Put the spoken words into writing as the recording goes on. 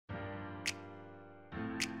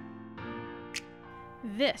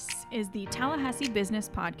This is the Tallahassee Business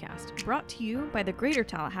Podcast, brought to you by the Greater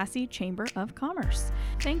Tallahassee Chamber of Commerce.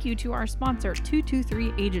 Thank you to our sponsor,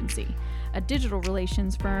 223 Agency, a digital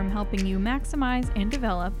relations firm helping you maximize and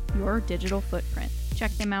develop your digital footprint. Check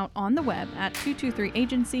them out on the web at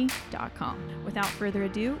 223agency.com. Without further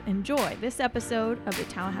ado, enjoy this episode of the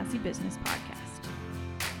Tallahassee Business Podcast.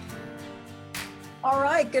 All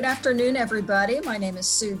right, good afternoon, everybody. My name is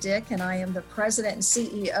Sue Dick, and I am the President and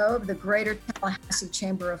CEO of the Greater Tallahassee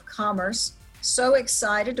Chamber of Commerce. So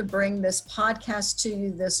excited to bring this podcast to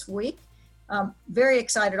you this week. Very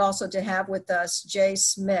excited also to have with us Jay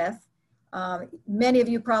Smith. Many of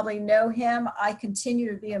you probably know him. I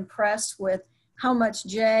continue to be impressed with how much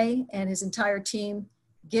Jay and his entire team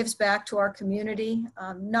gives back to our community,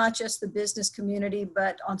 not just the business community,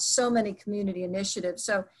 but on so many community initiatives.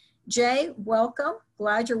 So Jay, welcome.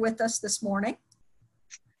 Glad you're with us this morning.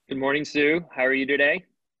 Good morning, Sue. How are you today?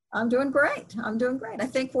 I'm doing great. I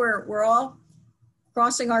think we're all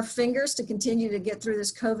crossing our fingers to continue to get through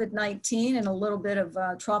this COVID-19 and a little bit of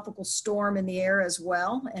a tropical storm in the air as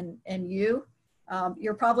well. And you're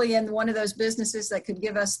probably in one of those businesses that could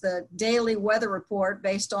give us the daily weather report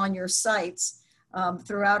based on your sites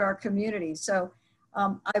throughout our community. So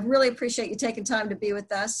I really appreciate you taking time to be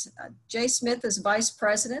with us. Jay Smith is Vice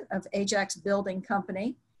President of Ajax Building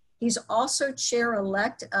Company. He's also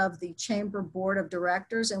Chair-elect of the Chamber Board of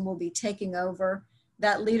Directors and will be taking over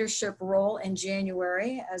that leadership role in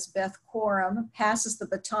January as Beth Quorum passes the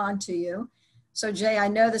baton to you. So Jay, I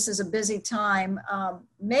know this is a busy time.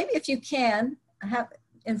 Maybe if you can,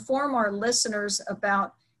 inform our listeners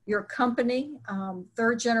about your company,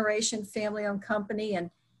 third generation family-owned company,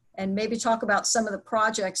 and maybe talk about some of the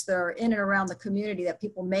projects that are in and around the community that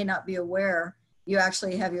people may not be aware you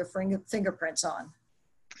actually have your fingerprints on.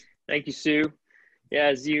 Thank you, Sue. Yeah,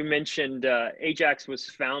 as you mentioned, Ajax was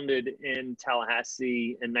founded in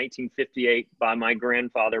Tallahassee in 1958 by my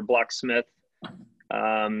grandfather, Block Smith.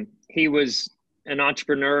 He was an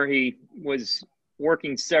entrepreneur. He was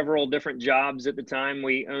working several different jobs at the time.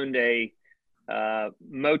 We owned a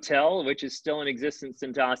motel, which is still in existence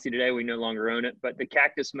in Tallahassee today. We no longer own it, but the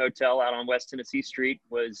Cactus Motel out on West Tennessee Street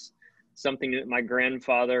was something that my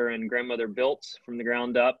grandfather and grandmother built from the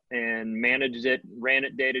ground up and managed it, ran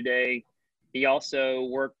it day to day. He also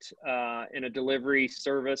worked in a delivery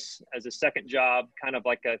service as a second job, kind of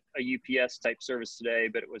like a UPS type service today,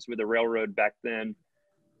 but it was with a railroad back then.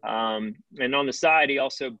 And on the side, he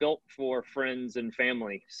also built for friends and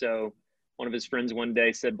family. So one of his friends one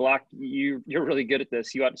day said, Block, you're really good at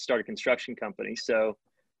this. You ought to start a construction company. So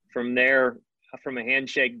from there, from a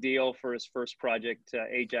handshake deal for his first project,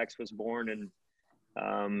 Ajax was born. And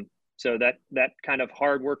so that kind of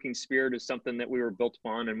hardworking spirit is something that we were built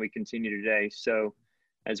upon and we continue today. So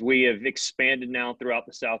as we have expanded now throughout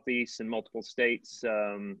the Southeast and multiple states,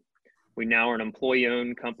 we now are an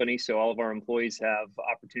employee-owned company. So all of our employees have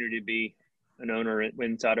opportunity to be an owner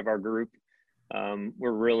inside of our group.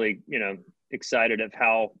 We're really, excited of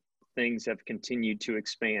how things have continued to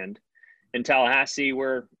expand. In Tallahassee,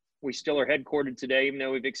 where we still are headquartered today, even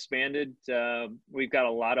though we've expanded, we've got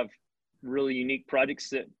a lot of really unique projects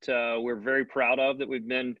that we're very proud of that we've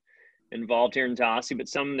been involved here in Tallahassee, but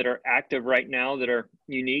some that are active right now that are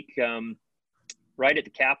unique. Right at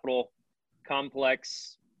the Capitol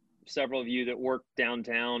complex, several of you that work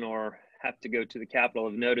downtown or have to go to the Capitol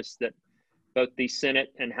have noticed that both the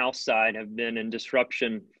Senate and House side have been in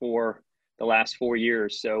disruption for the last 4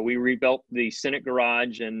 years. So we rebuilt the Senate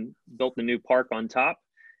garage and built the new park on top.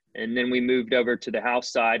 And then we moved over to the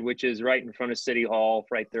House side, which is right in front of City Hall,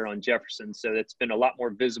 right there on Jefferson. So it's been a lot more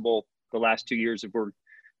visible the last 2 years of work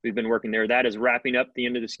we've been working there. That is wrapping up the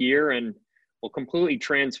end of this year and will completely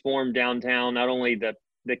transform downtown, not only the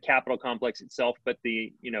Capitol complex itself, but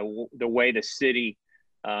the way the city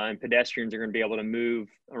and pedestrians are going to be able to move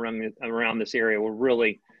around this area will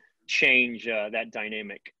really change that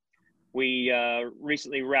dynamic. We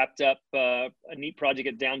recently wrapped up a neat project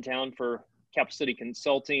at downtown for Capital City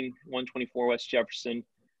Consulting, 124 West Jefferson.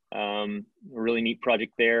 A really neat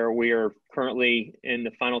project there. We are currently in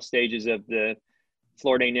the final stages of the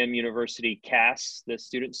Florida A&M University CAS, the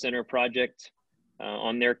Student Center project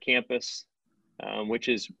on their campus, which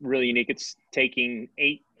is really unique. It's taking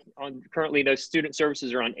currently those student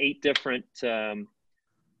services are on 8 different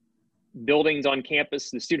buildings on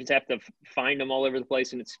campus. The students have to find them all over the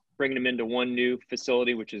place, and it's bringing them into one new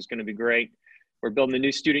facility, which is going to be great. We're building a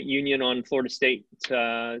new student union on Florida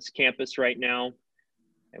State's campus right now.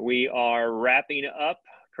 We are wrapping up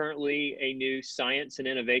currently a new Science and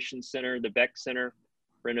Innovation Center, the Beck Center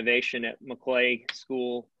for Innovation at Maclay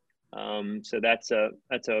School. So that's a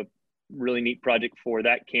really neat project for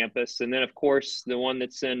that campus. And then, of course, the one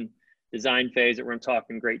that's in design phase that we're going to talk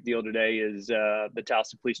a great deal today is the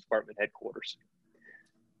Tallahassee Police Department headquarters.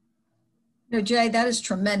 No, Jay, that is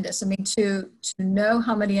tremendous. I mean, to know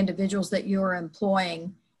how many individuals that you are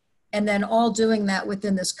employing, and then all doing that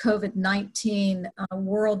within this COVID-19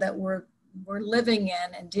 world that we're living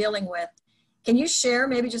in and dealing with. Can you share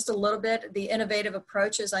maybe just a little bit the innovative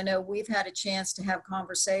approaches? I know we've had a chance to have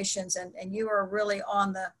conversations, and you are really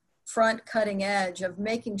on the front cutting edge of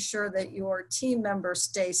making sure that your team members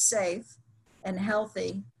stay safe and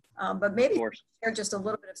healthy. But maybe share just a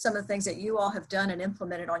little bit of some of the things that you all have done and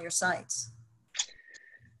implemented on your sites.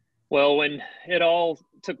 Well, when it all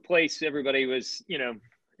took place, everybody was,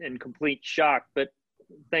 in complete shock, but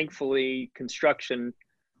thankfully construction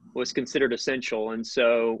was considered essential. And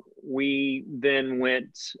so we then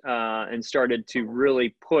went and started to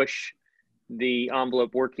really push the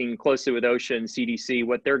envelope, working closely with OSHA and CDC,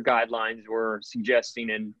 what their guidelines were suggesting,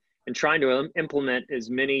 and trying to implement as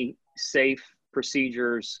many safe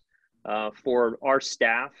procedures for our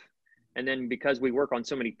staff. And then because we work on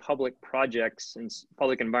so many public projects and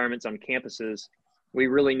public environments on campuses, we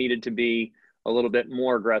really needed to be a little bit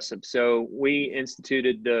more aggressive. So we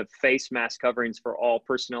instituted the face mask coverings for all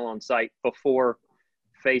personnel on site before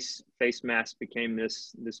face masks became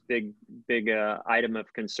this big item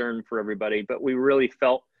of concern for everybody. But we really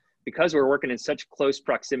felt, because we're working in such close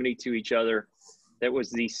proximity to each other, that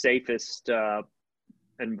was the safest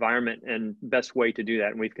environment and best way to do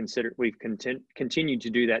that. And we've continued to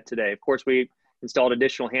do that today. Of course, we installed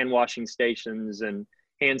additional hand washing stations and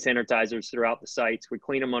hand sanitizers throughout the sites. We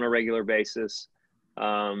clean them on a regular basis.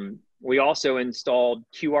 We also installed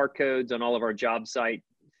QR codes on all of our job site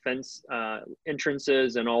fence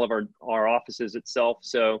entrances and all of our offices itself.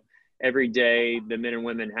 So every day the men and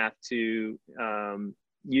women have to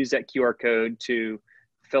use that QR code to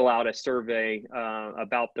fill out a survey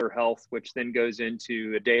about their health, which then goes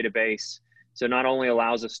into a database. So not only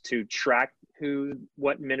allows us to track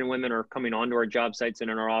what men and women are coming onto our job sites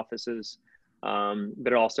and in our offices, but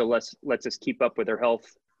it also lets us keep up with their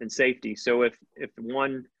health and safety. So if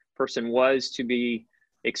one person was to be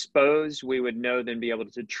exposed, we would know, then be able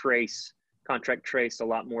to contact trace a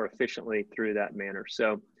lot more efficiently through that manner.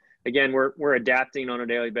 So again, we're adapting on a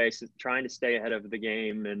daily basis, trying to stay ahead of the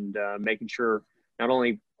game, and making sure not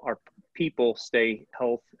only our people stay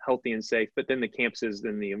healthy and safe, but then the campuses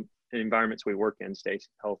and the environments we work in stay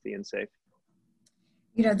healthy and safe.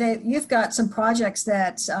 You've got some projects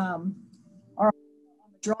that are on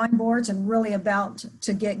the drawing boards and really about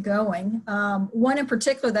to get going. One in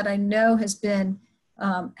particular that I know has been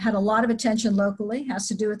had a lot of attention locally has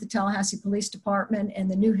to do with the Tallahassee Police Department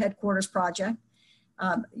and the new headquarters project.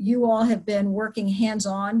 You all have been working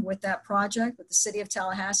hands-on with that project with the city of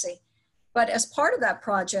Tallahassee. But as part of that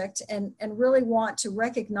project, and really want to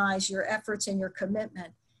recognize your efforts and your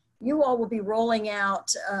commitment, you all will be rolling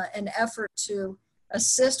out an effort to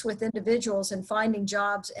assist with individuals in finding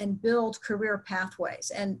jobs and build career pathways.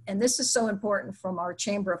 And this is so important from our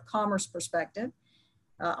Chamber of Commerce perspective.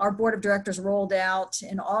 Our board of directors rolled out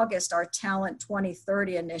in August our Talent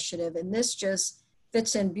 2030 initiative, and this just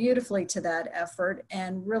fits in beautifully to that effort,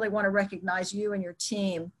 and really want to recognize you and your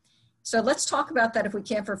team. So let's talk about that if we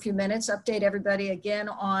can for a few minutes, update everybody again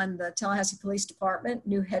on the Tallahassee Police Department,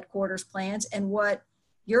 new headquarters plans, and what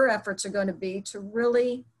your efforts are going to be to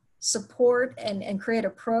really support and create a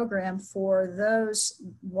program for those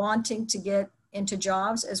wanting to get into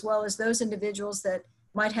jobs, as well as those individuals that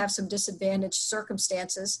might have some disadvantaged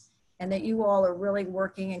circumstances and that you all are really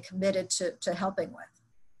working and committed to helping with.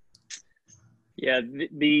 Yeah,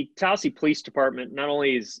 the Tallahassee Police Department not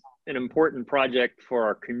only is an important project for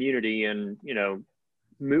our community and,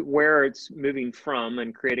 where it's moving from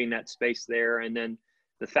and creating that space there. And then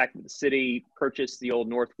the fact that the city purchased the old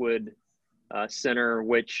Northwood Center,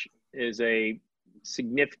 which is a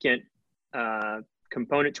significant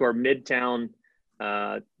component to our downtown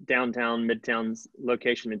midtown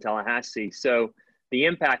location in Tallahassee. So the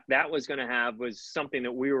impact that was going to have was something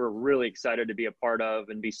that we were really excited to be a part of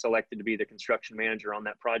and be selected to be the construction manager on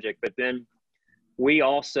that project. But then we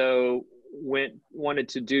also wanted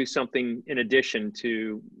to do something in addition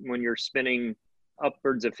to, when you're spending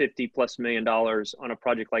upwards of $50+ million on a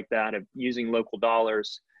project like that, of using local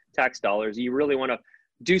dollars, tax dollars, you really want to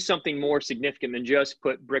do something more significant than just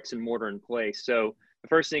put bricks and mortar in place. So the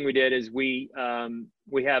first thing we did is we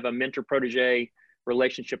have a mentor-protege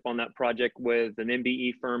relationship on that project with an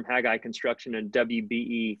MBE firm, Haggai Construction, and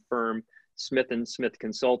WBE firm, Smith & Smith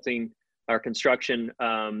Consulting, our construction.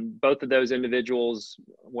 Both of those individuals,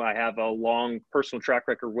 I have a long personal track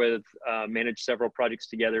record with, managed several projects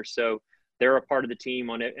together. So they're a part of the team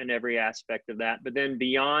on it in every aspect of that. But then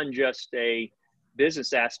beyond just a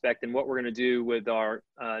business aspect and what we're going to do with our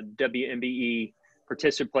WMBE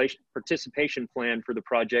participation plan for the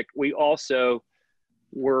project, we also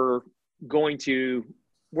were going to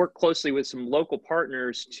work closely with some local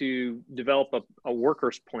partners to develop a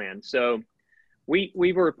workers plan. So we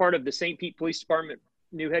were a part of the St. Pete Police Department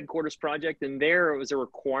new headquarters project, and there it was a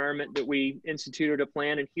requirement that we instituted a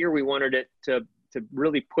plan, and here we wanted it to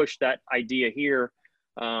really push that idea here,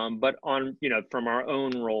 but on, from our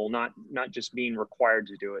own role, not just being required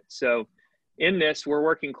to do it. So in this, we're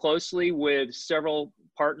working closely with several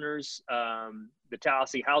partners, the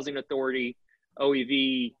Tallahassee Housing Authority,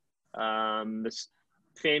 OEV, the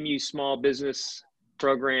FAMU Small Business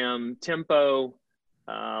Program, Tempo,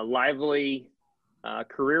 Lively,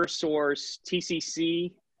 Career Source,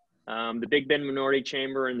 TCC, the Big Bend Minority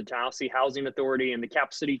Chamber, and the Tallahassee Housing Authority, and the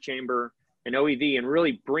Cap City Chamber, and OEV, and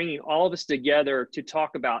really bringing all of us together to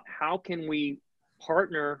talk about how can we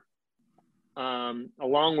partner,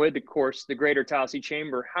 along with, of course, the Greater Tallahassee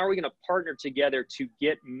Chamber. How are we going to partner together to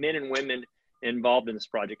get men and women involved in this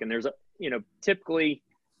project? And there's, typically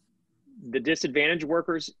the disadvantaged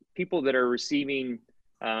workers, people that are receiving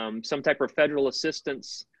some type of federal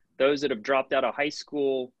assistance, those that have dropped out of high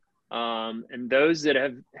school, and those that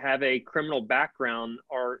have a criminal background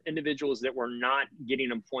are individuals that were not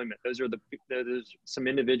getting employment. Those are there's some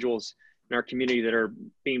individuals in our community that are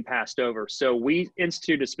being passed over. So we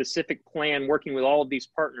institute a specific plan working with all of these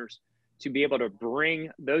partners to be able to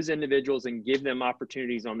bring those individuals and give them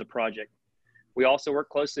opportunities on the project. We also work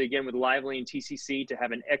closely again with Lively and TCC to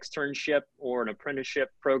have an externship or an apprenticeship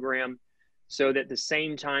program, so that at the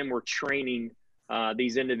same time we're training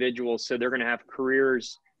these individuals, so they're going to have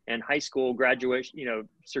careers and high school graduation,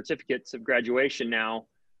 certificates of graduation now,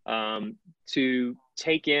 to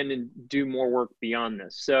take in and do more work beyond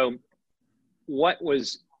this. So what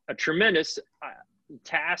was a tremendous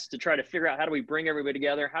task to try to figure out, how do we bring everybody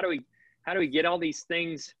together? How do we get all these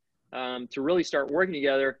things to really start working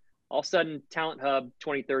together? All of a sudden, Talent Hub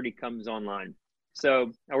 2030 comes online.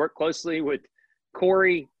 So I worked closely with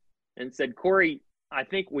Corey and said, Corey, I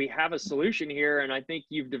think we have a solution here, and I think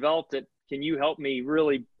you've developed it. Can you help me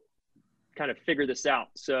really kind of figure this out?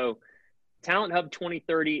 So Talent Hub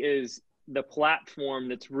 2030 is the platform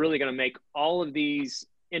that's really going to make all of these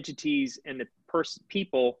entities and the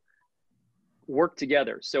people work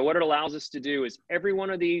together. So what it allows us to do is every one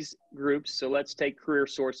of these groups, so let's take Career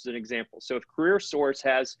Source as an example. So if Career Source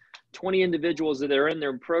has 20 individuals that are in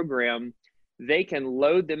their program, they can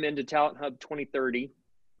load them into Talent Hub 2030.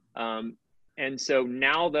 And so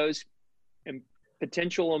now those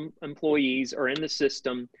potential employees are in the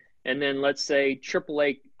system. And then let's say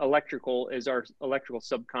AAA Electrical is our electrical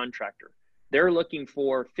subcontractor. They're looking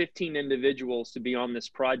for 15 individuals to be on this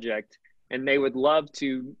project, and they would love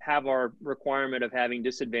to have our requirement of having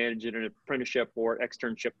disadvantage in an apprenticeship or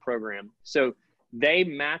externship program. So they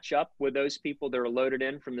match up with those people that are loaded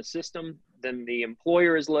in from the system, then the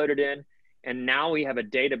employer is loaded in, and now we have a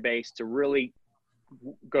database to really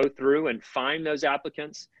go through and find those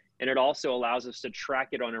applicants. And it also allows us to track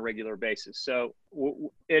it on a regular basis. So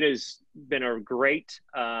it has been a great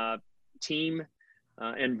team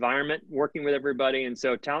environment working with everybody. And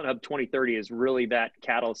so Talent Hub 2030 is really that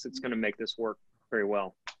catalyst that's going to make this work very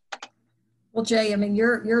well. Well, Jay, I mean,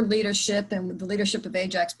 your leadership and the leadership of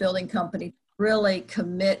Ajax Building Company really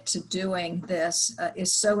commit to doing this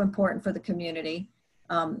is so important for the community.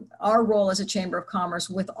 Our role as a Chamber of Commerce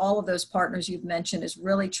with all of those partners you've mentioned is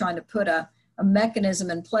really trying to put a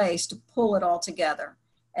mechanism in place to pull it all together.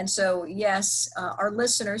 And so, yes, our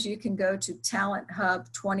listeners, you can go to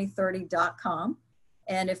talenthub2030.com.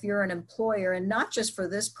 And if you're an employer, and not just for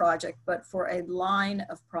this project, but for a line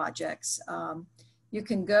of projects, you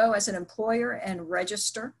can go as an employer and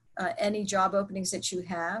register any job openings that you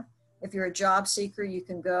have. If you're a job seeker, you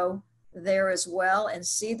can go there as well and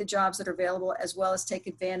see the jobs that are available, as well as take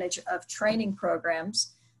advantage of training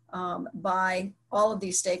programs by all of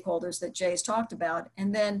these stakeholders that Jay's talked about.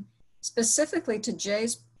 And then specifically to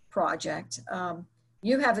Jay's project,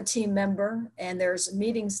 you have a team member, and there are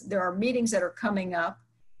meetings that are coming up,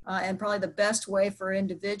 and probably the best way for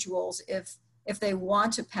individuals, if they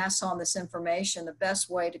want to pass on this information, the best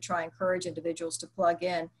way to try and encourage individuals to plug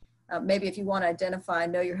in, maybe if you want to identify, I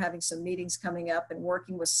know you're having some meetings coming up and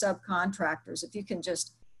working with subcontractors, if you can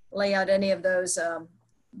just lay out any of those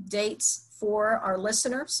dates for our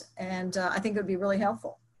listeners, and I think it would be really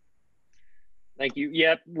helpful. Thank you.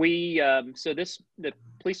 Yep, so the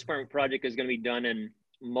police department project is going to be done in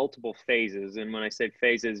multiple phases. And when I say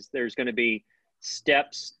phases, there's going to be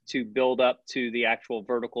steps to build up to the actual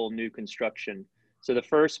vertical new construction. So the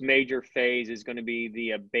first major phase is going to be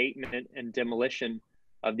the abatement and demolition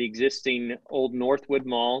of the existing old Northwood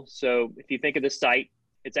Mall. So if you think of the site,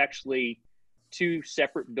 it's actually two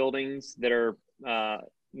separate buildings that are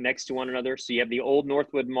next to one another. So you have the old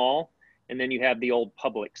Northwood Mall, and then you have the old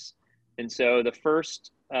Publix. And so the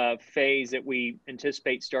first phase that we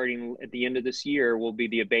anticipate starting at the end of this year will be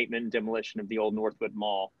the abatement and demolition of the old Northwood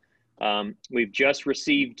Mall. We've just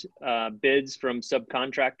received bids from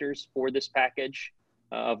subcontractors for this package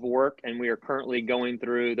of work, and we are currently going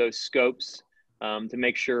through those scopes to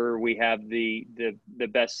make sure we have the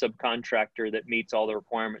best subcontractor that meets all the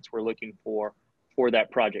requirements we're looking for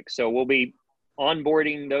that project. So we'll be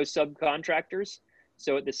onboarding those subcontractors.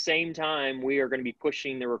 So at the same time, we are going to be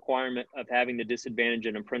pushing the requirement of having the disadvantage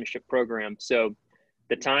and apprenticeship program. So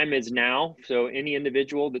the time is now. So any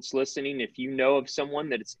individual that's listening, if you know of someone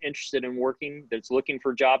that is interested in working, that's looking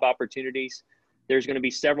for job opportunities, there's going to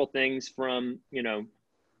be several things from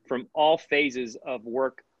all phases of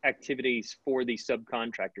work activities for these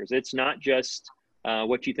subcontractors. It's not just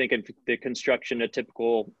what you think of the construction, a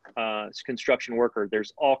typical construction worker.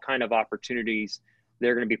 There's all kind of opportunities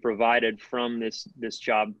they're going to be provided from this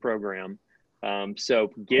job program.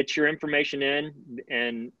 So get your information in,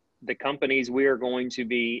 and the companies, we are going to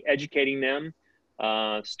be educating them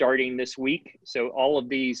starting this week. So all of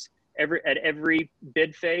these, at every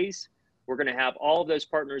bid phase, we're going to have all of those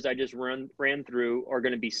partners I just ran through are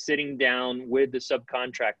going to be sitting down with the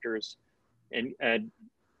subcontractors and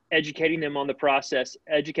educating them on the process,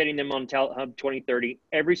 educating them on Talent Hub 2030.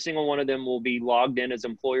 Every single one of them will be logged in as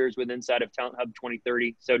employers inside of Talent Hub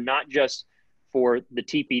 2030. So not just for the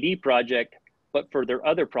TPD project, but for their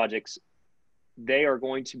other projects, they are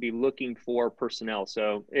going to be looking for personnel.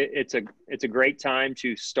 So it's a great time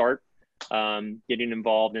to start getting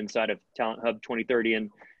involved inside of Talent Hub 2030. And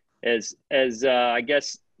as I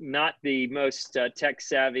guess not the most tech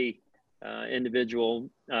savvy individual,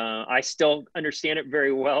 I still understand it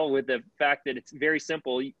very well with the fact that it's very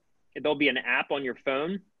simple. There'll be an app on your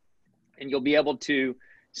phone, and you'll be able to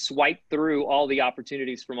swipe through all the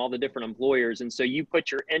opportunities from all the different employers. And so you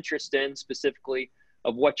put your interest in specifically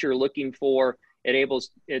of what you're looking for.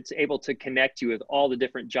 It's able to connect you with all the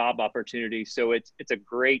different job opportunities. So it's a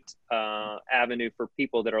great avenue for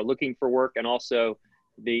people that are looking for work, and also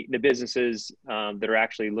the businesses that are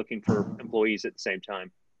actually looking for employees at the same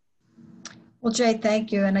time. Well, Jay,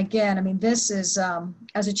 thank you. And again, I mean, this is,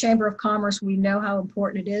 as a Chamber of Commerce, we know how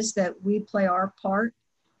important it is that we play our part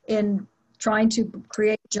in trying to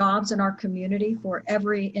create jobs in our community for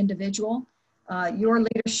every individual. Your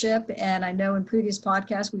leadership, and I know in previous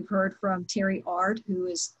podcasts, we've heard from Terry Ard, who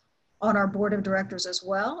is on our board of directors as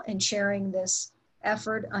well, and sharing this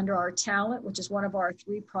effort under our talent, which is one of our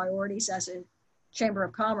 3 priorities as a Chamber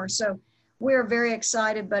of Commerce. So we're very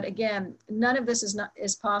excited, but again, none of this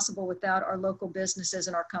is possible without our local businesses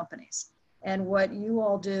and our companies. And what you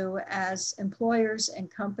all do as employers and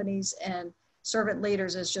companies and servant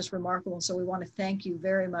leaders is just remarkable. So we want to thank you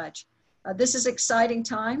very much. This is exciting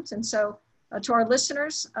times. And so to our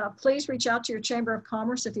listeners, please reach out to your Chamber of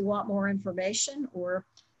Commerce if you want more information, or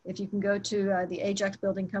if you can go to the Ajax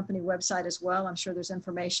Building Company website as well. I'm sure there's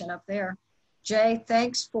information up there. Jay,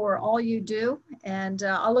 thanks for all you do. And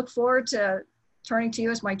I'll look forward to turning to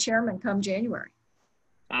you as my chairman come January.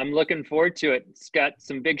 I'm looking forward to it. It's got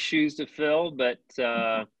some big shoes to fill, but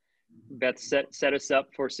Beth set us up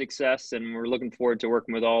for success, and we're looking forward to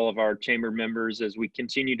working with all of our chamber members as we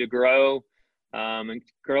continue to grow and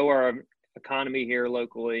grow our economy here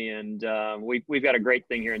locally. And we've got a great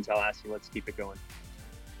thing here in Tallahassee. Let's keep it going.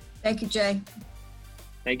 Thank you, Jay.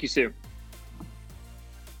 Thank you, Sue.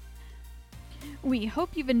 We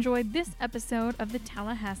hope you've enjoyed this episode of the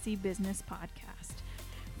Tallahassee Business Podcast.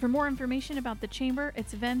 For more information about the Chamber,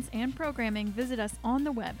 its events, and programming, visit us on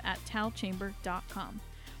the web at talchamber.com.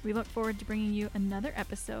 We look forward to bringing you another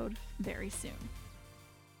episode very soon.